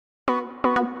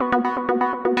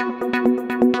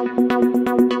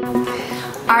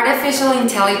Artificial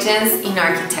intelligence in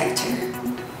architecture.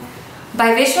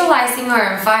 By visualizing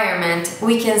our environment,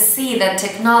 we can see that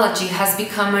technology has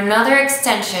become another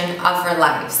extension of our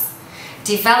lives,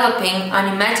 developing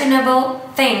unimaginable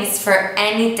things for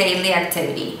any daily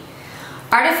activity.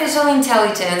 Artificial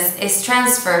intelligence is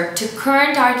transferred to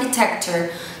current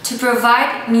architecture to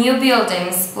provide new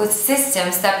buildings with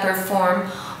systems that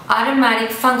perform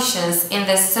automatic functions in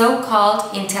the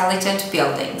so-called intelligent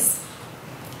buildings.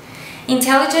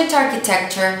 Intelligent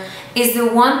architecture is the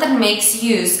one that makes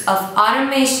use of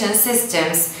automation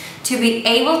systems to be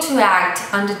able to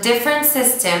act on the different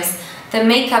systems that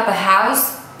make up a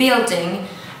house, building,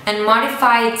 and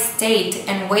modify its state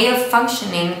and way of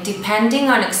functioning depending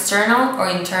on external or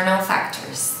internal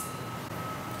factors.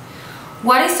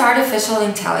 What is artificial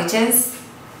intelligence?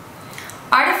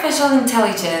 Artificial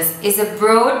intelligence is a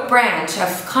broad branch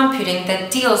of computing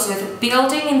that deals with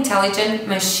building intelligent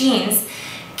machines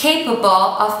capable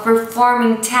of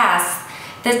performing tasks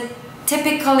that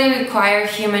typically require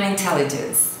human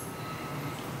intelligence.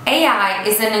 AI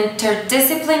is an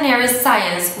interdisciplinary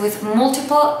science with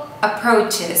multiple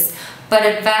approaches, but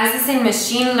advances in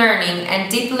machine learning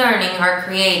and deep learning are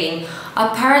creating a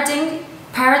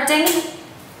paradigm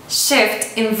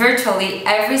shift in virtually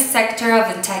every sector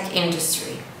of the tech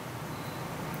industry.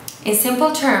 In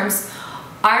simple terms,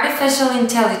 artificial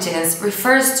intelligence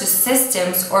refers to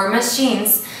systems or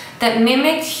machines that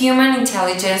mimic human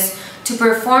intelligence to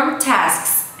perform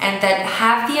tasks and that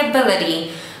have the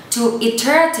ability to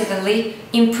iteratively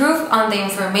improve on the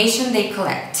information they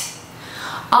collect.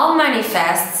 All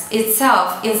manifests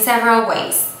itself in several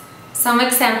ways. Some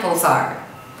examples are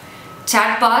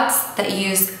chatbots that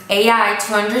use AI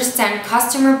to understand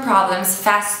customer problems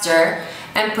faster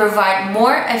and provide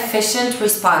more efficient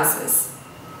responses.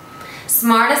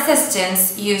 Smart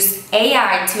assistants use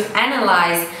AI to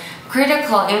analyze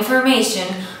critical information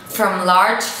from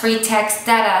large free text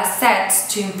data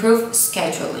sets to improve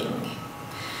scheduling.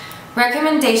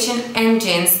 Recommendation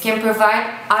engines can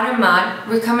provide automated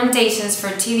recommendations for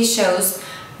TV shows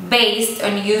based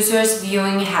on users'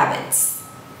 viewing habits.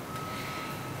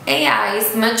 AI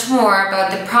is much more about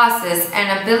the process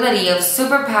and ability of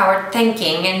superpowered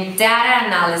thinking and data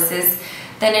analysis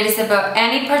than it is about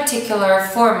any particular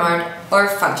format or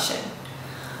function.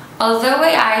 Although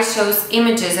AI shows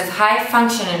images of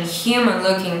high-functioning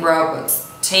human-looking robots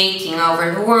taking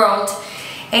over the world,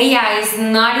 AI is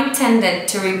not intended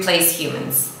to replace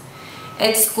humans.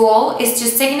 Its goal is to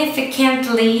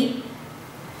significantly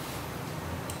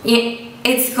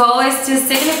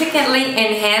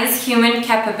enhance human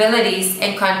capabilities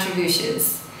and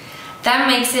contributions. That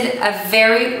makes it a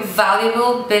very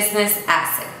valuable business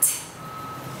asset.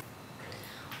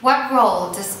 What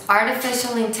role does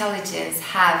artificial intelligence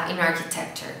have in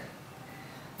architecture?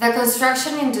 The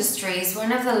construction industry is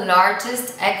one of the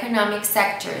largest economic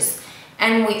sectors,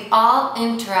 and we all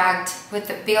interact with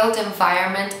the built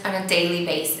environment on a daily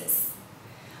basis.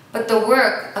 But the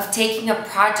work of taking a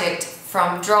project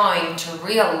from drawing to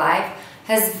real life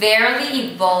has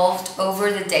barely evolved over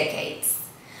the decades.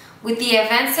 With the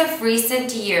events of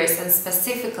recent years and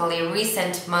specifically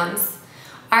recent months,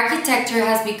 architecture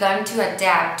has begun to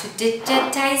adapt to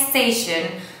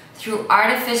digitization through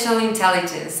artificial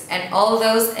intelligence and all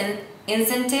those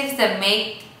incentives that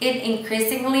make it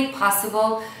increasingly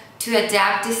possible to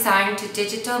adapt design to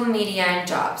digital media and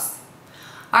jobs.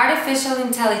 Artificial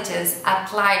intelligence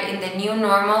applied in the new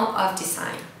normal of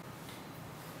design.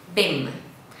 BIM.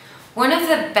 One of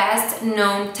the best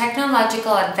known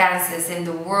technological advances in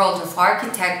the world of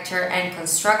architecture and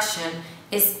construction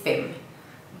is BIM.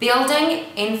 Building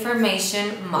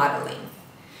Information Modeling.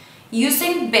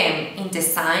 Using BIM in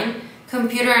design,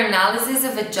 computer analysis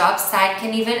of a job site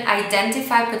can even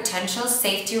identify potential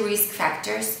safety risk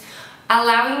factors,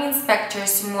 allowing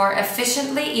inspectors to more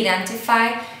efficiently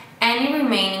identify any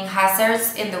remaining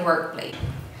hazards in the workplace.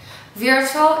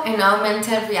 Virtual and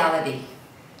augmented reality.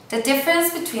 The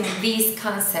difference between these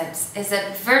concepts is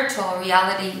that virtual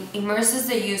reality immerses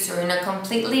the user in a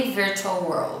completely virtual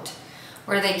world,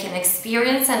 where they can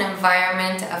experience an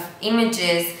environment of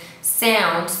images,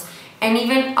 sounds, and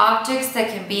even objects that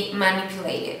can be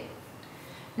manipulated.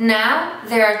 Now,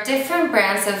 there are different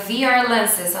brands of VR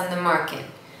lenses on the market.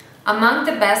 Among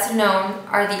the best known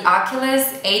are the Oculus,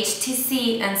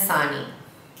 HTC, and Sony.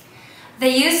 The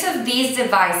use of these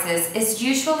devices is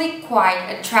usually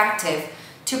quite attractive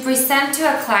to present to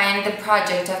a client the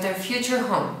project of their future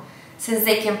home, since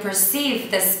they can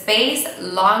perceive the space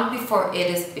long before it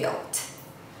is built.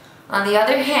 On the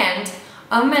other hand,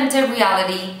 augmented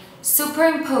reality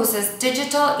superimposes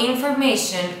digital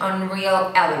information on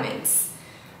real elements.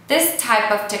 This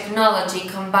type of technology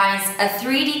combines a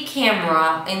 3D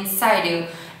camera in situ,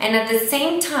 and at the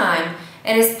same time,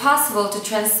 it is possible to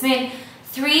transmit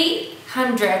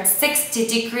 360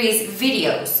 degrees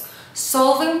videos,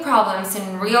 solving problems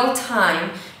in real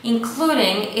time,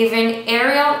 including even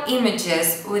aerial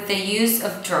images with the use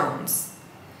of drones.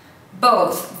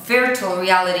 Both virtual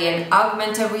reality and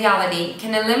augmented reality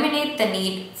can eliminate the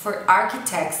need for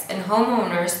architects and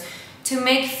homeowners to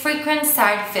make frequent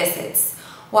site visits,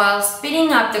 while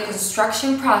speeding up the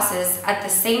construction process at the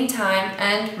same time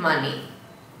and money.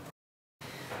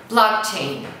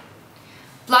 Blockchain.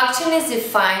 Blockchain is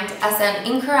defined as an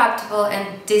incorruptible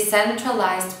and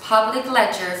decentralized public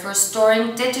ledger for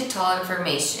storing digital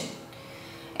information.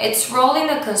 Its role in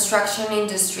the construction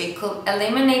industry could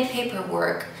eliminate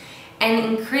paperwork and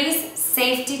increase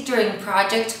safety during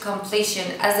project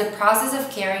completion, as the process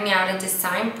of carrying out a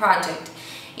design project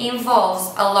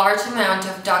involves a large amount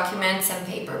of documents and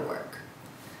paperwork.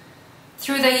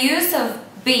 Through the use of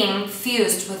BIM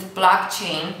fused with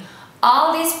blockchain,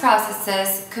 all these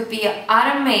processes could be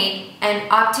automated and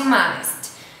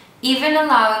optimized, even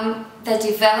allowing the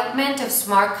development of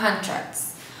smart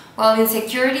contracts. While in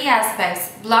security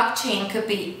aspects, blockchain could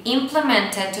be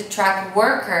implemented to track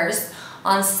workers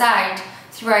on site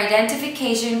through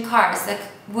identification cards that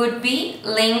would be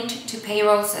linked to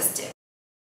payroll systems.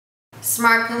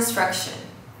 Smart construction.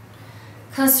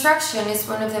 Construction is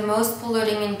one of the most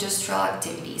polluting industrial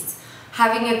activities,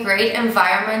 having a great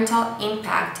environmental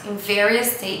impact in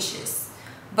various stages,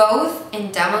 both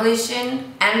in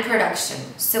demolition and production,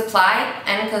 supply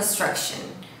and construction.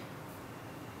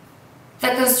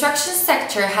 The construction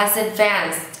sector has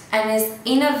advanced and is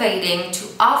innovating to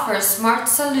offer smart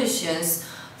solutions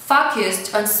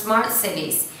focused on smart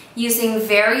cities, using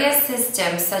various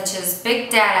systems such as big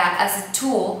data as a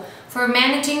tool for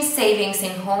managing savings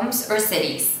in homes or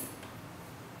cities.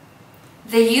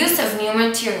 The use of new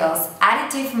materials,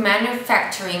 additive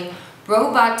manufacturing,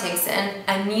 robotics, and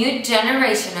a new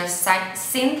generation of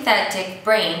synthetic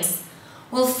brains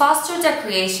will foster the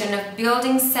creation of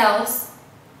building cells,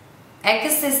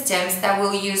 ecosystems that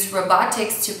will use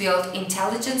robotics to build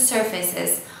intelligent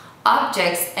surfaces,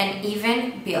 objects, and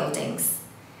even buildings.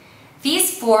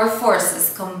 These four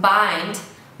forces combined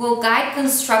will guide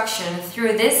construction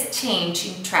through this change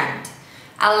in trend,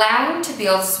 allowing to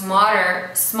build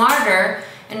smarter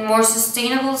and more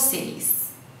sustainable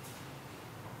cities.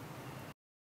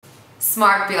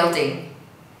 Smart building.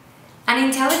 An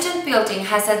intelligent building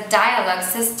has a dialogue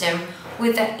system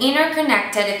with the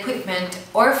interconnected equipment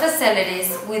or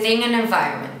facilities within an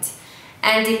environment,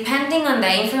 and depending on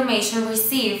the information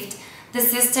received, the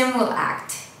system will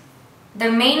act.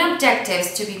 The main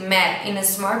objectives to be met in a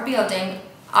smart building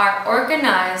are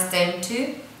organized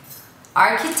into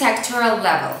architectural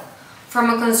level. From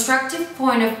a constructive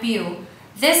point of view,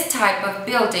 this type of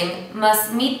building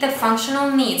must meet the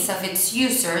functional needs of its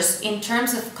users in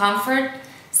terms of comfort,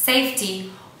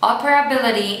 safety,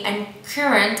 operability, and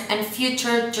current and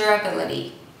future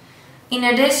durability. In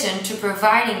addition to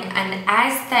providing an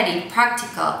aesthetic,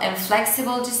 practical, and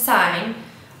flexible design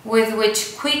with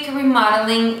which quick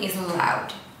remodeling is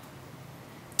allowed.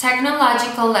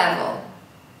 Technological level.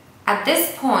 At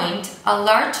this point, a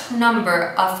large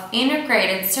number of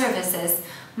integrated services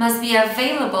must be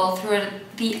available through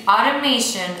the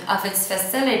automation of its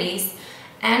facilities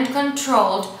and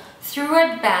controlled through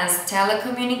advanced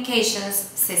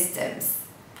telecommunications systems.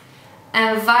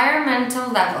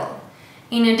 Environmental level.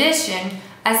 In addition,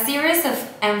 a series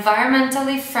of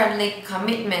environmentally friendly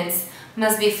commitments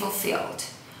must be fulfilled,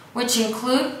 which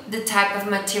include the type of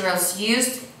materials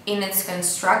used in its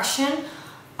construction,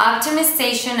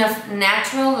 optimization of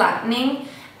natural lighting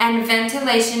and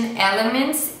ventilation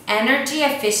elements, energy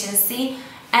efficiency,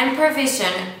 and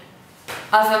provision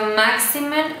of a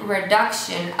maximum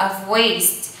reduction of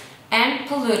waste and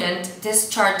pollutant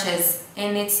discharges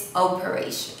in its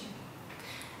operation.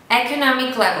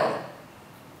 Economic level.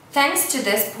 Thanks to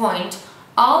this point,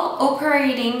 all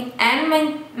operating and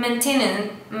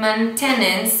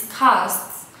maintenance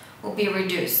costs will be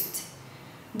reduced,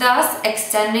 thus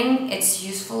extending its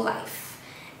useful life,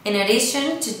 in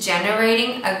addition to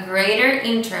generating a greater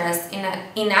interest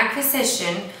in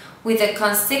acquisition, with a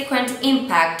consequent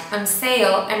impact on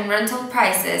sale and rental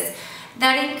prices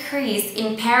that increase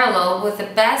in parallel with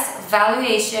the best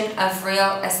valuation of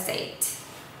real estate.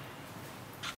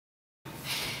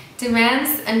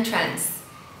 Demands and trends.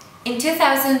 In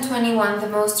 2021, the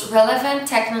most relevant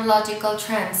technological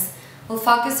trends will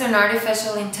focus on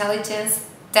artificial intelligence,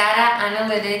 data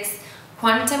analytics,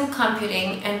 quantum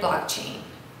computing, and blockchain.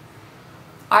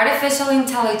 artificial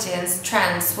intelligence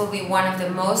trends will be one of the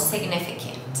most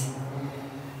significant.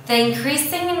 The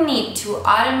increasing need to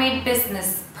automate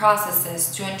business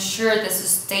processes to ensure the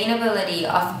sustainability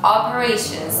of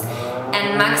operations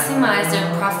and maximize their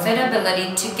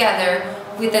profitability, together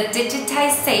with the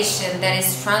digitization that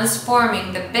is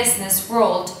transforming the business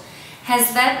world,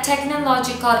 has led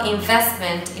technological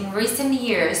investment in recent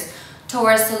years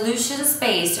towards solutions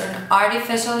based on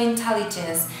artificial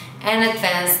intelligence and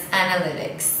advanced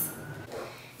analytics.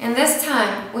 In this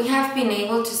time, we have been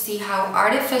able to see how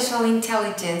artificial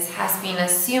intelligence has been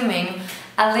assuming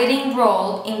a leading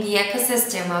role in the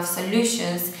ecosystem of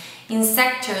solutions in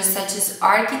sectors such as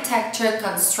architecture,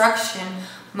 construction,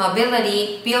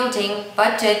 mobility, building,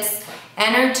 budgets,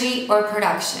 energy, or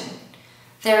production.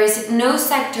 There is no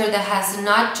sector that has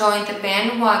not joined the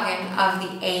bandwagon of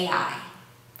the AI.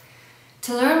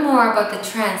 To learn more about the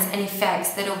trends and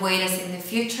effects that await us in the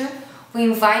future, we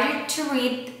invite you to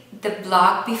read the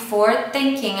blog Before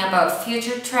Thinking About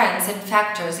Future Trends and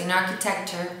Factors in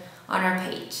Architecture on our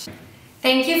page.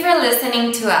 Thank you for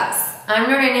listening to us. I'm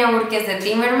Lorenia Burquez de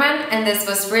Timmermann, and this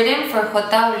was written for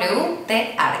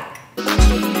JWTARQ.